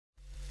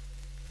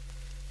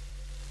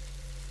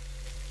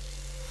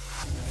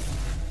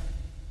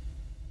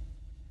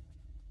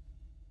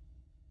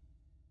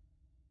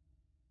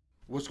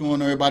What's going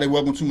on, everybody?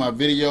 Welcome to my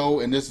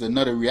video, and this is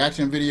another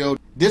reaction video.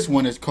 This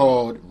one is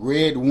called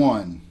Red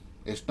One.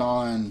 It's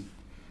starring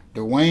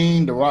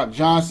Dwayne "The Rock"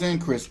 Johnson,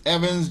 Chris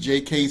Evans,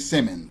 J.K.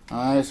 Simmons.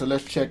 Alright, so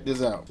let's check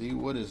this out. See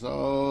what it's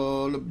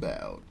all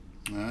about.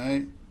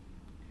 Alright,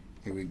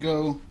 here we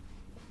go.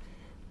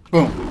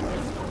 Boom.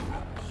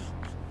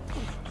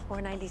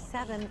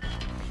 497,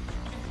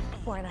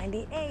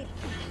 498,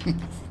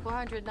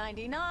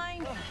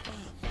 499,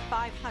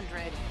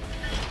 500.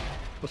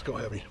 Let's go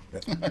heavy.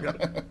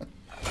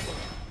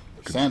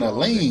 Santa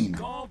lean.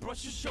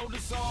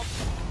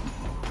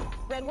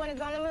 Red One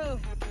is on the move.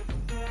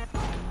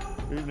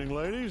 Evening,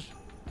 ladies.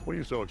 What are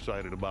you so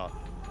excited about?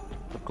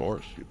 Of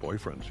course, your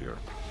boyfriend's here.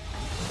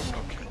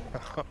 Okay.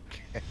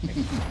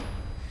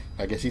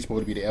 I guess he's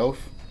supposed to be the elf.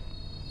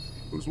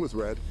 Who's with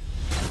Red?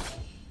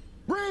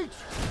 Breach!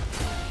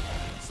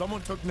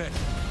 Someone took Nick.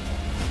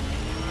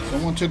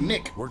 Someone took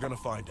Nick. We're gonna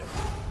find him.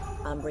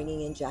 I'm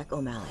bringing in Jack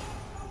O'Malley.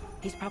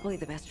 He's probably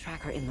the best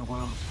tracker in the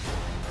world.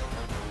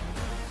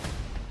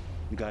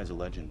 The guy's a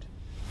legend.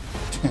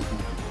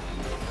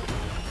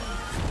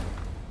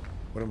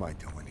 What am I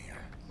doing here?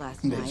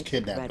 Last They just night,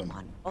 kidnapped Red him.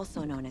 One,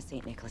 also known as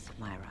St. Nicholas of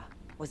Myra,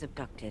 was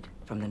abducted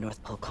from the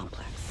North Pole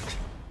complex.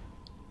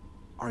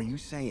 Are you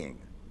saying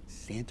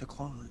Santa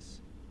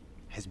Claus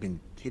has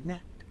been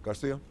kidnapped?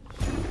 Garcia?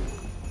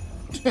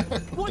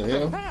 What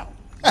the hell?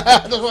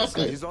 That's what I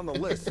said. He's on the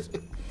list.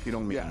 You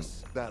don't mean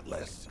Yes, that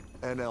list.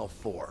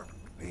 NL4.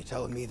 Are you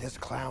telling me this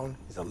clown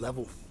is a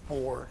level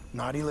 4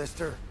 naughty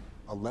lister?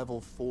 a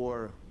level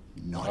 4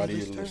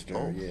 Naughty lister,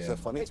 Oh, yeah. is that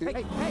funny to you?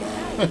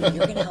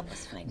 You're gonna help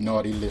us find him.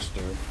 Naughty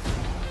lister.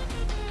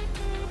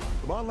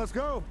 Come on, let's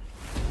go.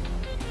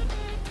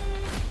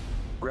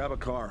 Grab a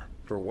car.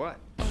 For what?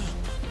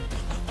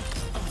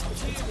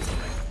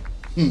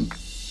 You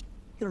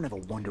don't have a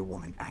Wonder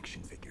Woman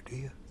action figure, do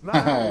you? Not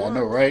how it I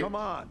know, works. right? Come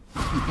on.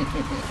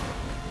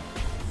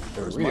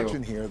 There is real. much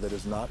in here that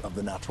is not of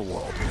the natural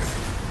world.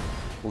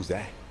 Who's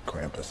that?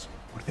 Krampus.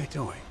 What are they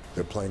doing?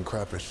 They're playing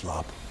crappish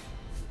slop.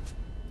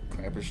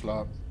 Crapper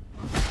slop.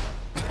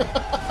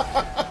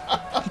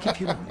 I think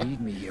if you don't need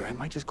me here, I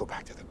might just go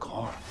back to the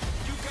car.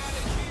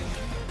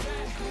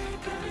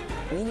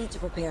 We need to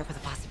prepare for the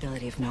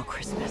possibility of no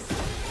Christmas.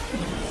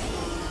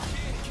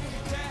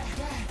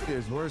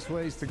 There's worse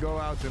ways to go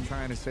out than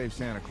trying to save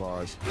Santa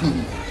Claus.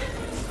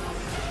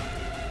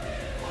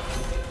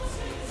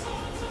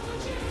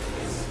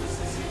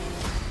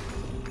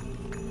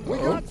 We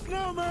got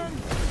snowmen.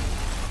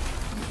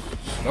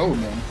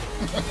 Snowman.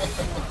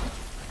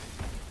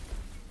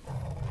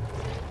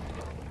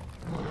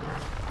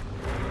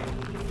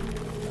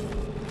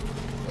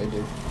 They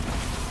do.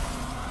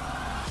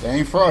 They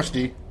ain't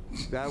frosty.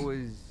 That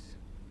was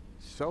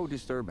so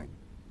disturbing.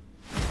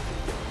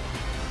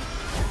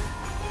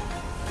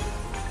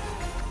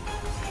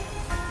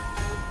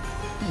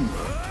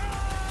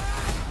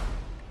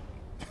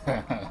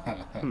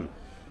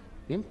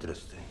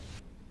 Interesting.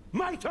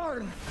 My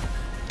turn.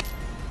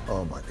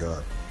 Oh my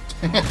god.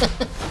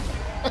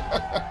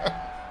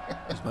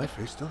 Is my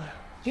face still there?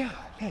 Yeah,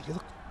 you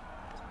look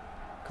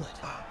Good.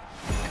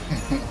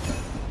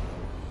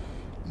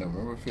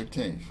 November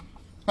 15th.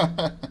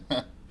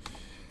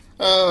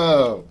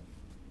 Oh.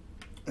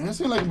 It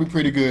seemed like it'd be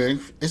pretty good.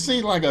 It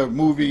seemed like a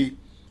movie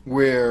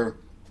where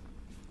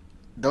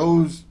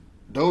those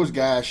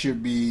guys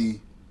should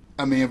be.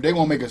 I mean, if they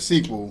want to make a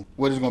sequel,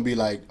 what is it going to be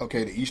like?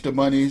 Okay, the Easter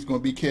Bunny is going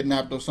to be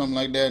kidnapped or something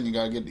like that, and you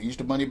got to get the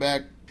Easter Bunny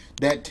back.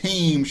 That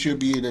team should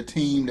be the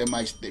team that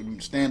might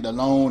stand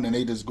alone, and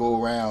they just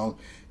go around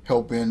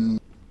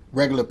helping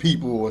regular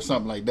people or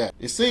something like that.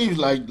 It seems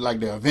like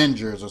the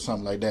Avengers or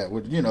something like that.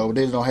 Which, you know,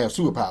 they don't have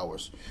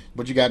superpowers,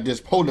 but you got this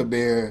polar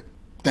bear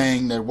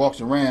thing that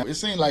walks around. It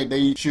seems like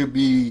they should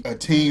be a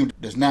team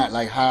that's not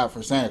like hired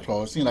for Santa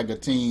Claus. It seems like a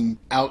team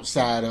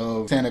outside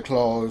of Santa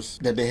Claus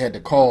that they had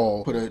to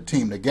call, put a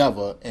team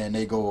together, and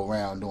they go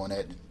around doing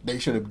that. They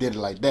should have did it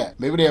like that.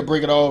 Maybe they'll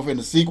break it off in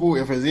the sequel,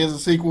 if it is a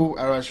sequel,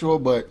 I'm not sure,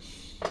 but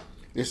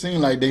it seems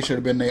like they should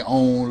have been their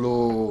own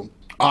little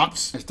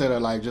ops instead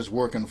of like just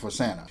working for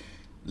Santa.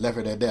 Left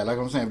it at that. Like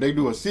I'm saying, if they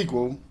do a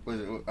sequel,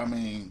 I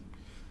mean,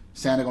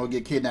 Santa gonna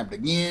get kidnapped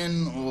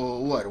again,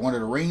 or what? One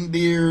of the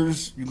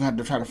reindeers? You gonna have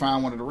to try to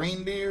find one of the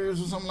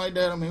reindeers or something like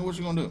that? I mean, what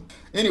you gonna do?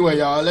 Anyway,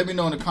 y'all, let me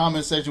know in the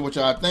comment section what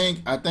y'all think.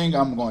 I think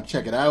I'm gonna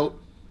check it out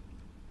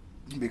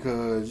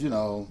because, you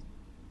know,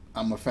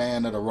 I'm a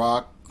fan of The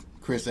Rock,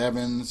 Chris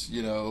Evans.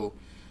 You know,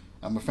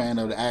 I'm a fan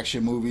of the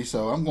action movie,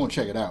 so I'm gonna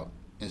check it out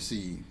and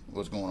see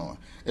what's going on.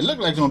 It looked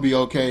like it's gonna be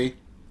okay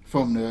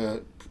from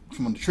the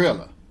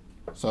trailer,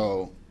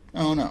 so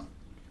I don't know.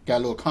 Got a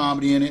little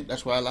comedy in it.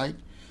 That's what I like.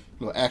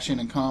 A little action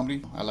and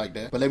comedy. I like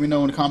that. But let me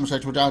know in the comment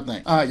section what y'all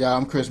think. Alright, y'all.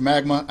 I'm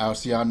ChrisMagma. I'll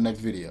see y'all in the next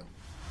video.